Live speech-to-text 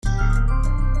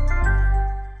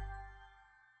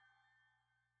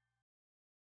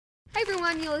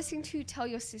everyone. You're listening to Tell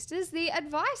Your Sisters, the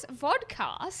advice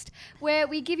vodcast, where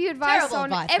we give you advice Terrible on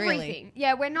advice, everything. really.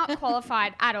 Yeah, we're not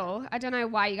qualified at all. I don't know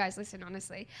why you guys listen,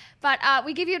 honestly. But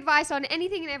we give you advice on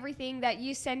anything and everything that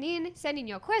you send in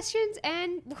your questions,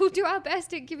 and we'll do our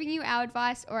best at giving you our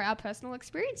advice or our personal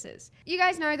experiences. You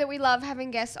guys know that we love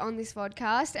having guests on this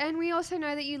vodcast, and we also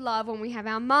know that you love when we have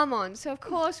our mum on. So, of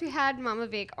course, we had Mama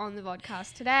Vic on the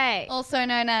vodcast today. Also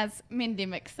known as Mindy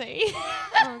McSee.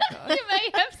 Oh, God. You may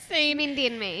have seen Mindy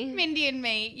and me. Mindy and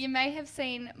me. You may have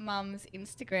seen Mum's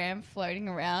Instagram floating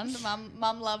around.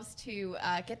 Mum loves to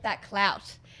get that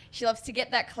clout. She loves to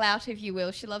get that clout, if you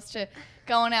will. She loves to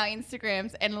go on our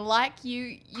Instagrams and like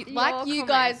you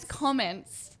guys'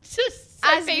 comments.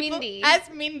 As Mindy. As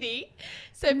Mindy.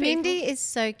 So Mindy is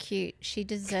so cute. She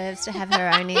deserves to have her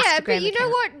own Instagram Yeah, but you know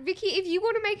account. what, Vicky? If you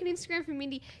want to make an Instagram for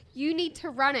Mindy, you need to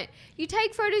run it. You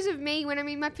take photos of me when I'm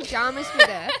in my pajamas with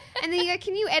her, and then you go,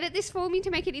 can you edit this for me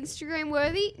to make it Instagram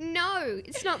worthy? No,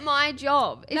 it's not my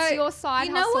job. It's your side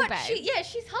you know hustle, what? babe.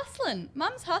 She's hustling.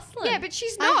 Mum's hustling. Yeah, but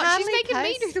she's I not. She's hardly making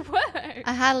me do post. the work.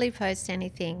 I hardly post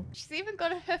anything. she's even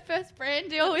got her first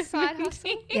brand deal with Side Mindy.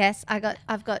 hustle. Yes,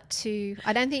 I've got two.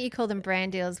 I don't think you call them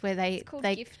brand deals where It's called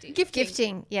they gifting.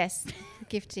 gifting. Yes,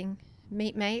 gifting.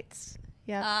 Meet mates.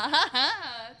 Yeah.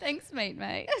 Thanks,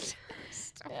 mate.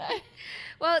 Stop.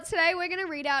 Well, today we're going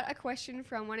to read out a question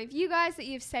from one of you guys that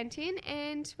you've sent in,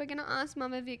 and we're going to ask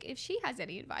Mama Vic if she has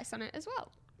any advice on it as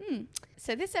well.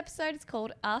 So this episode is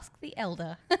called Ask the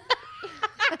Elder.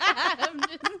 I'm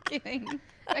just kidding.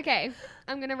 Okay,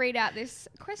 I'm going to read out this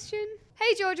question.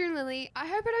 Hey, Georgia and Lily. I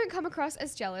hope I don't come across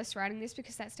as jealous writing this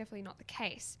because that's definitely not the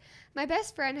case. My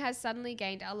best friend has suddenly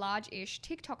gained a large-ish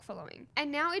TikTok following,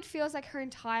 and now it feels like her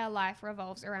entire life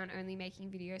revolves around only making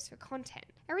videos for content.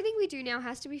 Everything we do now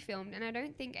has to be filmed, and I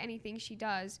don't think anything she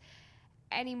does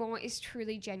anymore is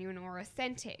truly genuine or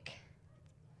authentic.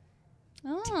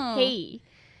 Oh. He.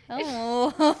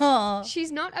 Oh.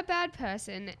 She's not a bad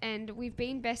person, and we've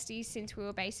been besties since we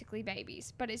were basically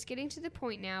babies, but it's getting to the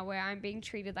point now where I'm being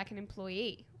treated like an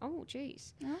employee. Oh,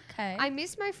 jeez. Okay. I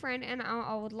miss my friend and our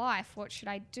old life. What should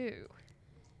I do?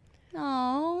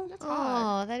 Oh. That's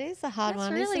hard. Oh, that is a hard That's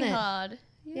one, really isn't it? hard.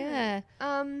 Yeah.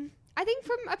 I think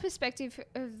from a perspective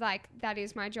of, like, that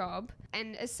is my job,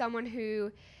 and as someone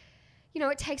who, you know,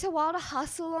 it takes a while to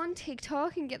hustle on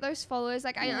TikTok and get those followers.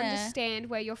 Like, I understand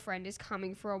where your friend is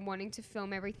coming from, wanting to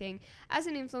film everything. As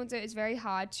an influencer, it's very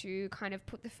hard to kind of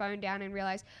put the phone down and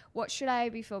realize, what should I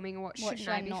be filming and what shouldn't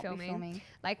I be not filming? be filming?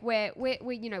 Like, where,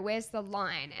 you know, where's the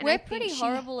line? And We're I think pretty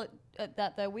horrible at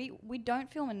that, though. We don't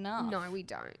film enough. No, we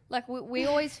don't. Like, we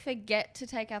always forget to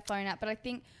take our phone out. But I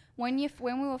think when we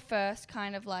were first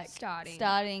kind of like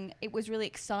starting, it was really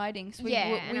exciting. So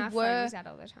and our phone was out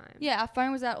all the time. Yeah, our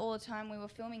phone was out all the time. We were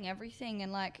filming everything,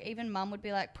 and like even Mum would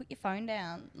be like, "Put your phone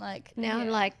down." Like Now I'm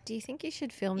like, do you think you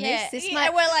should film Yeah, this? yeah,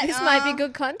 we're like, this might be "Oh."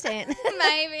 good content.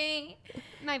 maybe.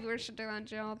 Maybe we should do our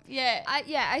job. Yeah.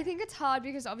 I think it's hard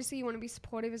because obviously you want to be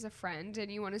supportive as a friend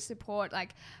and you want to support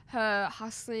like her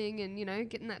hustling and, you know,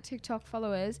 getting that TikTok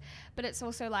followers. But it's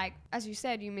also like, as you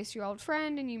said, you miss your old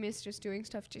friend and you miss just doing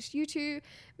stuff just you two.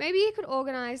 Maybe you could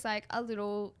organize like a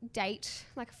little date,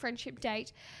 like a friendship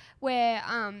date where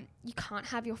you can't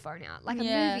have your phone out, like a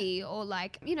movie, or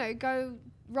like, you know, go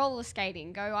roller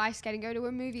skating, go ice skating, go to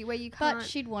a movie where you can't. But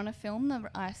she'd want to film the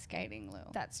ice skating,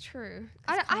 Lil. That's true.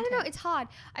 I don't know. It's hard.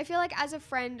 I feel like as a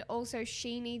friend, also,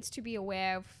 she needs to be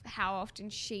aware of how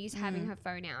often she's having her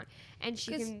phone out. And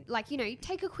she can, like, you know,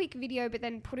 take a quick video, but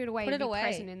then put it away and be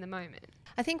present in the moment.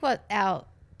 I think what our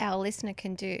listener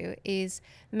can do is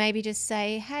maybe just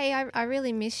say, hey, I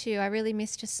really miss you. I really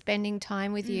miss just spending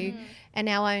time with you and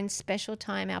our own special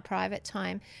time, our private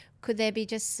time. Could there be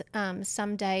just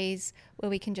some days where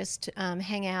we can just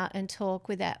hang out and talk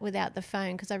without the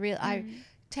phone? Because I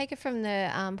take it from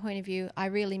the point of view, I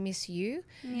really miss you.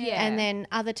 Yeah. And then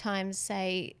other times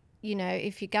say, you know,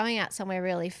 if you're going out somewhere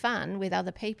really fun with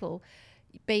other people,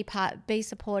 be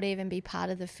supportive and be part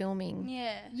of the filming.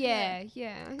 Yeah.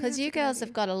 Because you girls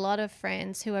have got a lot of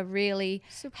friends who are really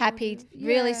happy,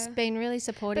 Supportive. been really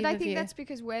supportive But I of think you. that's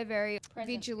because we're very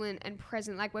vigilant and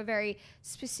present. Like, we're very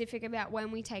specific about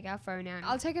when we take our phone out.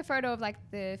 I'll take a photo of like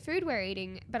the food we're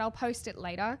eating, but I'll post it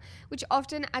later, which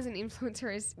often as an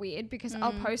influencer is weird because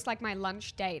I'll post like my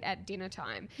lunch date at dinner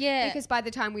time. Yeah. Because by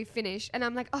the time we finish, and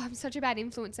I'm like, oh, I'm such a bad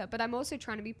influencer, but I'm also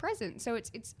trying to be present. So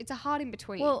it's a hard in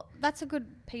between. Well, that's a good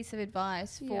piece of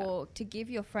advice to give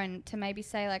your friend, to maybe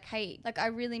say like, hey, like I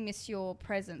really miss your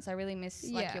presence. I really miss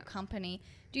like your company.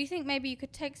 Do you think maybe you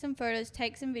could take some photos,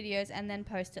 take some videos, and then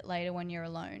post it later when you're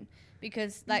alone?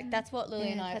 Because like that's what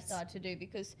Lily and I have started to do,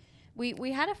 because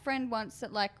We had a friend once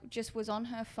that like just was on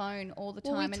her phone all the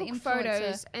time. Well, we and took influencer-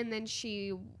 photos and then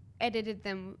she edited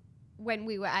them when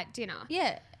we were at dinner.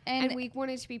 Yeah. And we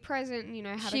wanted to be present and,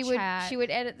 have a chat. She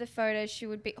would edit the photos. She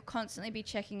would constantly be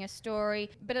checking a story.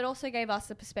 But it also gave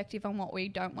us a perspective on what we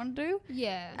don't want to do.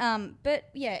 Yeah. But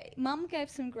yeah, Mum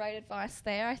gave some great advice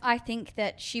there. I think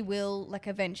that she will like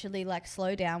eventually like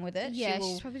slow down with it. Yeah,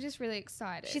 she's probably just really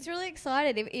excited. She's really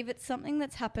excited. If it's something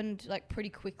that's happened like pretty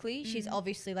quickly, she's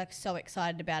obviously like so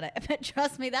excited about it. But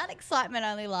trust me, that excitement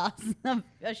only lasts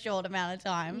a short amount of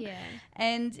time. Yeah.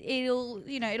 And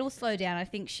it'll slow down. I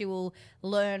think she will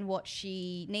learn what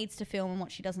she needs to film and what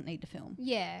she doesn't need to film.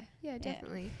 Yeah,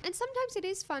 definitely. And sometimes it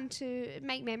is fun to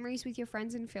make memories with your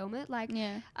friends and film it. Like,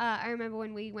 Yeah. I remember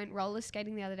when we went roller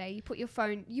skating the other day, you put your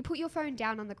phone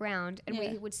down on the ground and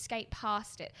we would skate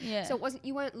past it. Yeah. So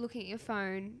you weren't looking at your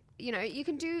phone. You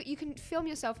can film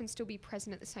yourself and still be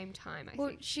present at the same time, I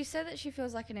think. She said that she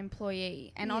feels like an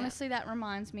employee, and honestly that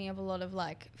reminds me of a lot of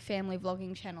like family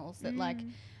vlogging channels that like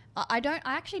I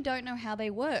actually don't know how they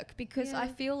work, because I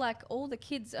feel like all the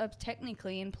kids are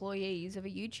technically employees of a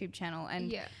YouTube channel,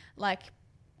 and like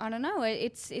I don't know,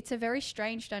 it's a very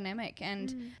strange dynamic,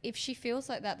 and if she feels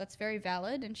like that, that's very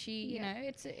valid, and she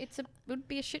it would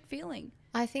be a shit feeling.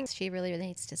 I think she really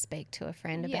needs to speak to a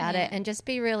friend about it and just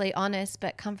be really honest,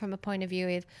 but come from a point of view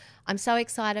of, I'm so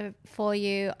excited for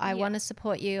you. I want to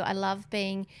support you. I love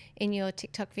being in your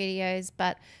TikTok videos,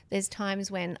 but there's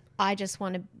times when I just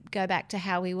want to go back to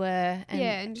how we were.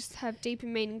 And just have deep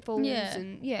and meaningful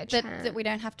and that we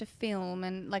don't have to film,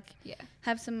 and like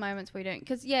have some moments we don't,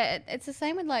 because it's the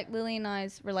same with like Lily and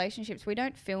I's relationships. We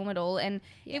don't film at all, and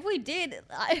if we did,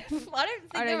 I don't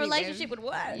think the relationship would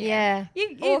work.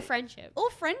 Or friendship. Or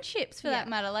friendships for that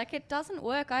matter. Like, it doesn't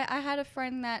work. I had a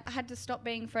friend that I had to stop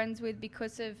being friends with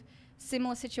because of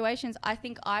similar situations. I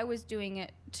think I was doing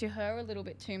it to her a little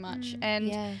bit too much,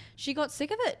 and she got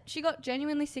sick of it. She got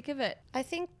genuinely sick of it. I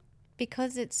think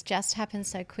because it's just happened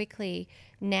so quickly,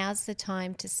 now's the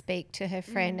time to speak to her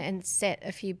friend and set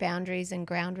a few boundaries and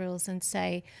ground rules and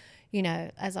say,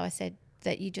 as I said,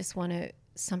 that you just want to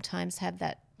sometimes have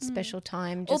that special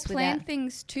time just or plan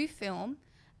things to film,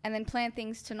 and then plan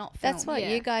things to not film. That's what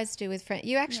you guys do with friends.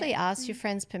 You actually ask your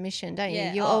friends' permission, don't you?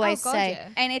 You always say...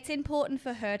 And it's important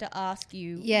for her to ask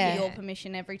you for your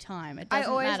permission every time. It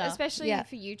doesn't matter. Especially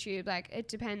for YouTube, like, it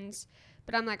depends.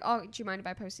 But I'm like, do you mind if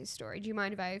I post this story? Do you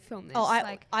mind if I film this?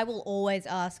 I will always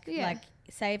ask, like,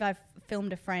 say if I've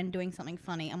filmed a friend doing something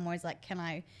funny, I'm always like, can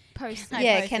I post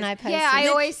Can I post Yeah, this? I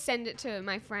always send it to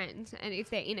my friends, and if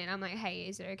they're in it, I'm like, hey,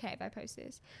 is it okay if I post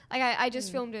this? Like, I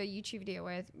just filmed a YouTube video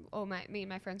where me and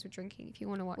my friends were drinking. If you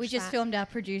want to watch, we just filmed our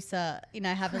producer,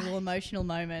 have a little emotional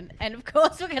moment, and of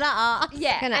course we're gonna ask.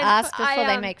 Gonna ask before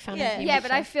they make fun of you. Yeah,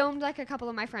 but I filmed like a couple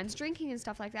of my friends drinking and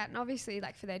stuff like that, and obviously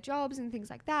like for their jobs and things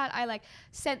like that, I like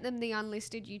sent them the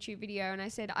unlisted YouTube video, and I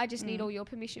said, I just need all your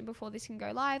permission before this can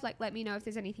go live. Like, let me know if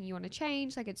there's anything you want to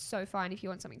change. Like, it's so fine if you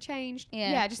want something changed.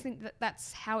 I just think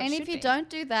that's how it should be. And if you don't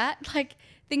do that, like,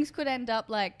 things could end up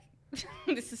like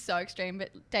this is so extreme, but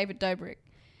David Dobrik.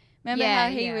 Remember how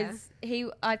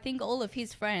I think all of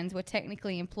his friends were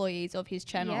technically employees of his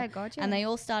channel. Yeah, gotcha. And they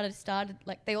all started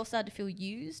to feel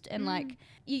used, and like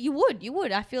you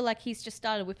would. I feel like he's just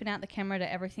started whipping out the camera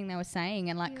to everything they were saying,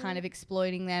 and like kind of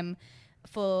exploiting them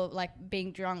for like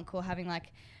being drunk or having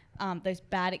like those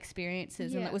bad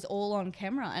experiences, and it was all on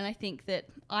camera. And I think that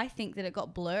it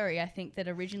got blurry. I think that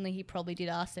originally he probably did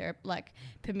ask their like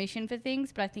permission for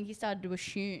things, but I think he started to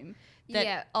assume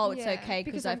that it's okay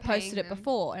because I've posted it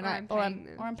before, and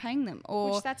I'm paying them,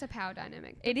 which that's a power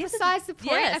dynamic. It is besides the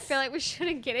point. I feel like we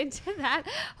shouldn't get into that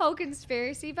whole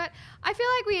conspiracy, but I feel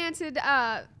like we answered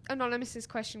Anonymous's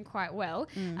question quite well.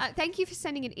 Thank you for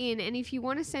sending it in, and if you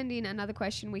want to send in another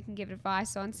question we can give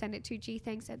advice on, send it to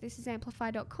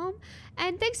gthanks@thisisamplify.com.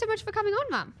 And thanks so much for coming on,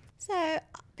 Mum. So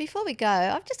before we go,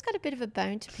 I've just got a bit of a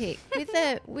bone to pick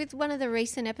with one of the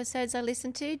recent episodes I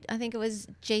listened to. I think it was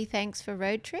G Thanks for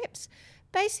Road Trips.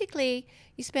 Basically,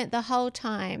 you spent the whole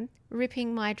time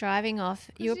ripping my driving off.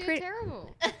 You were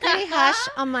terrible. Pretty harsh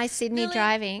on my Sydney Lily,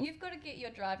 driving. You've got to get your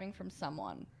driving from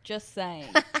someone. Just saying.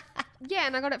 Yeah,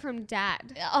 and I got it from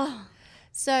Dad.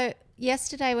 So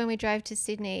yesterday when we drove to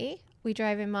Sydney, we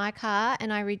drove in my car,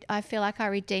 and I feel like I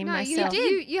redeemed myself.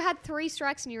 You had 3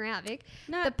 strikes and you're out, Vic.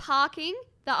 No. The parking,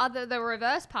 the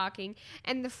reverse parking,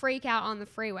 and the freak out on the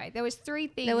freeway. There was 3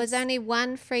 things. There was only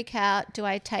one freak out. Do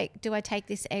I take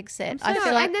this exit? I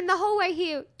feel like, and then the whole way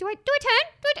here, do I turn?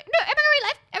 No, am I going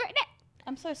left? No.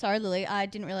 I'm so sorry, Lily. I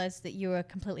didn't realise that you were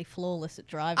completely flawless at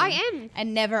driving. I am.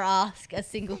 And never ask a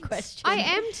single question. I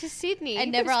am to Sydney.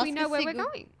 And never ask we know a where we're single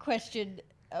going. question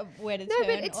where to No, turn.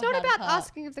 but it's or not how to about park.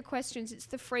 asking of the questions. It's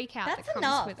the freak out That's that comes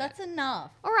enough. with That's it.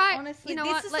 enough. All right. Honestly, you know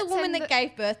this what? is Let's the woman end that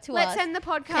gave birth to us. Let's end the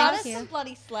Cut podcast. us some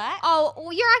bloody slack. Oh,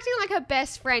 well, you're acting like her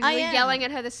best friend. I You were am. yelling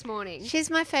at her this morning. She's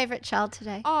my favourite child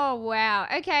today. Oh, wow.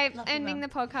 Okay, Love you, ending Mum. the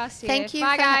podcast here. Thank you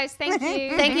Bye, for- guys. Thank you.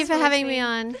 Thank you Thanks for having me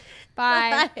listening. on.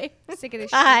 Bye. Bye. Sick of this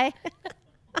shit. Bye.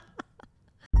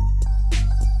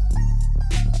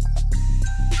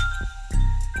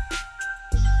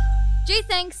 Gee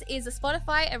Thanks is a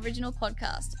Spotify original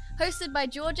podcast, hosted by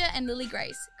Georgia and Lily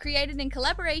Grace, created in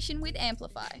collaboration with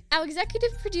Amplify. Our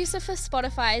executive producer for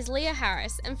Spotify is Leah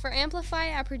Harris, and for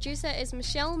Amplify, our producer is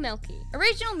Michelle Melky.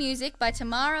 Original music by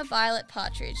Tamara Violet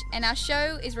Partridge, and our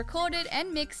show is recorded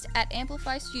and mixed at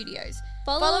Amplify Studios.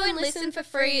 Follow and listen for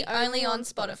free only on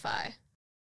Spotify.